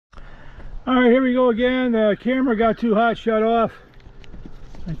All right, here we go again. The camera got too hot, shut off.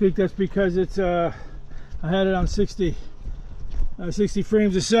 I think that's because it's I had it on 60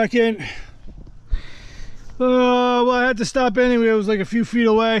 frames a second. Well, I had to stop anyway. It was like a few feet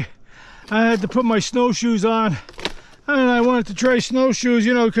away. I had to put my snowshoes on, and I wanted to try snowshoes,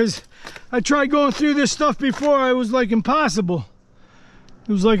 you know, because I tried going through this stuff before. It was like impossible.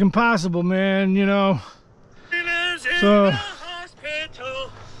 It was like impossible, man, you know. So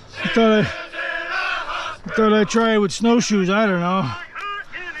I thought I'd try it with snowshoes. I don't know.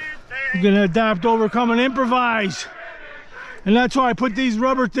 I'm gonna adapt, overcome, and improvise. And that's why I put these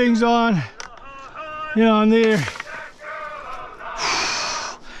rubber things on, you know, on there.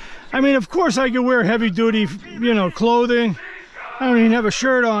 I mean, of course I could wear heavy duty, you know, clothing. I don't even have a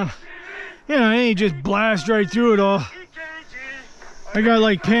shirt on. You know, I ain't just blast right through it all. I got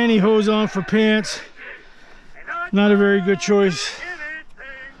like pantyhose on for pants. Not a very good choice.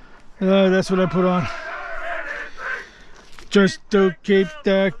 That's what I put on. Just to keep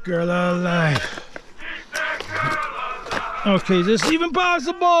that girl alive. Okay, is this even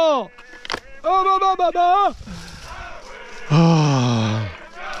possible? Oh.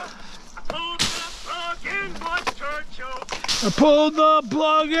 I pulled the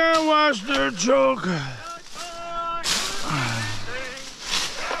plug and watched her choke.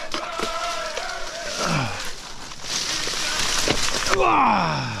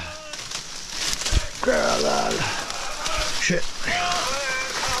 Girl, shit.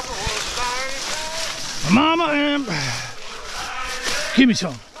 Mama and give me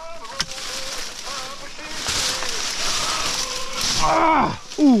some.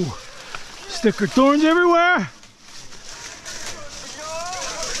 Ooh, sticker thorns everywhere.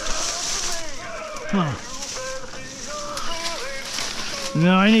 Huh.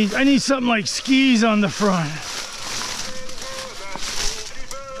 No, I need something like skis on the front.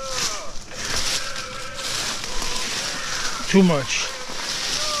 Too much.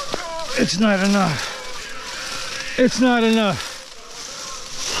 It's not enough. It's not enough.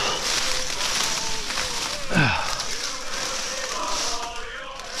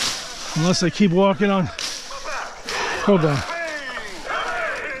 Unless I keep walking on. Hold on.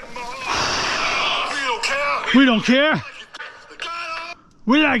 We don't care.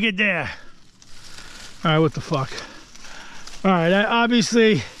 We did I get there? All right, what the fuck? All right,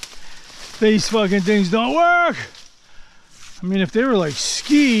 obviously these fucking things don't work. I mean, if they were like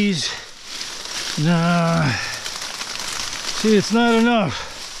skis, nah. See, it's not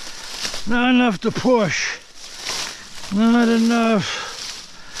enough. Not enough to push. Not enough.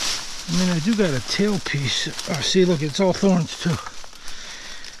 I mean, I do got a tailpiece. Oh, see, look, it's all thorns too.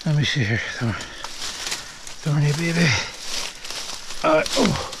 Let me see here. Thorny baby. Oh.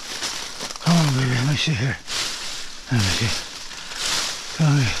 Come on, baby. Let me see here. Let me see.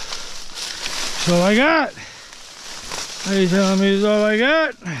 Tell me. That's all I got. Are you telling me it's all I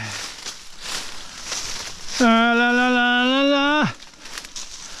got? La la la la la la.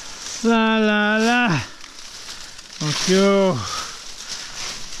 La la la. Thank you.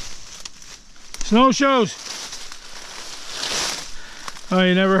 Snowshoes. Oh,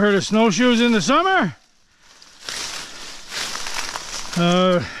 you never heard of snowshoes in the summer?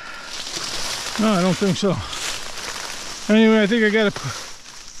 No, I don't think so. Anyway, I think I gotta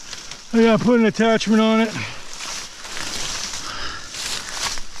put an attachment on it.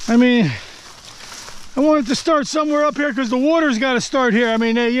 I mean, I wanted to start somewhere up here because the water's got to start here. I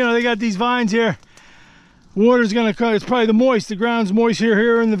mean, they got these vines here. Water's gonna cut. It's probably the ground's moist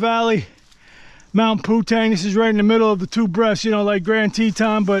here in the valley. Mount Putang. This is right in the middle of the two breasts, you know, like Grand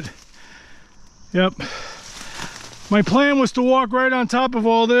Teton, but yep. My plan was to walk right on top of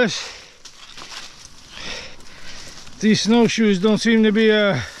all this. These snowshoes don't seem to be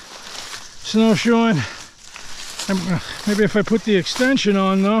snowshoeing. Maybe if I put the extension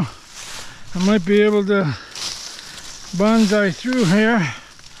on though, I might be able to bonsai through here.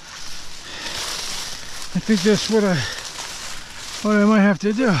 I think that's what I might have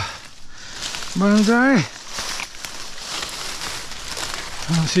to do. Bonsai.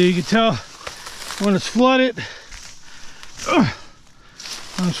 So you can tell when it's flooded.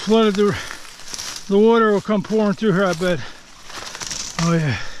 When it's flooded, the water will come pouring through here, I bet. Oh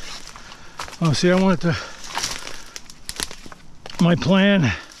yeah. Oh, see, I wanted to. My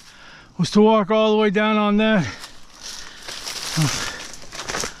plan was to walk all the way down on that.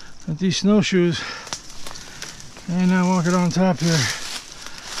 With these snowshoes. And now walk it on top here.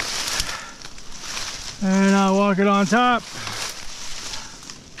 And I'll walk it on top.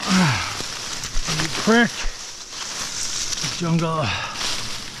 You prick. Jungle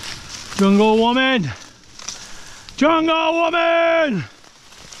woman. Jungle woman.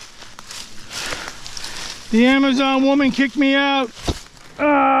 The Amazon woman kicked me out.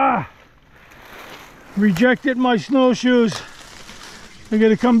 Rejected my snowshoes. I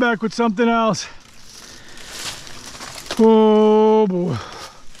gotta come back with something else. Oh boy.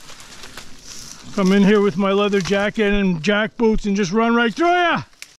 Come in here with my leather jacket and jack boots and just run right through ya.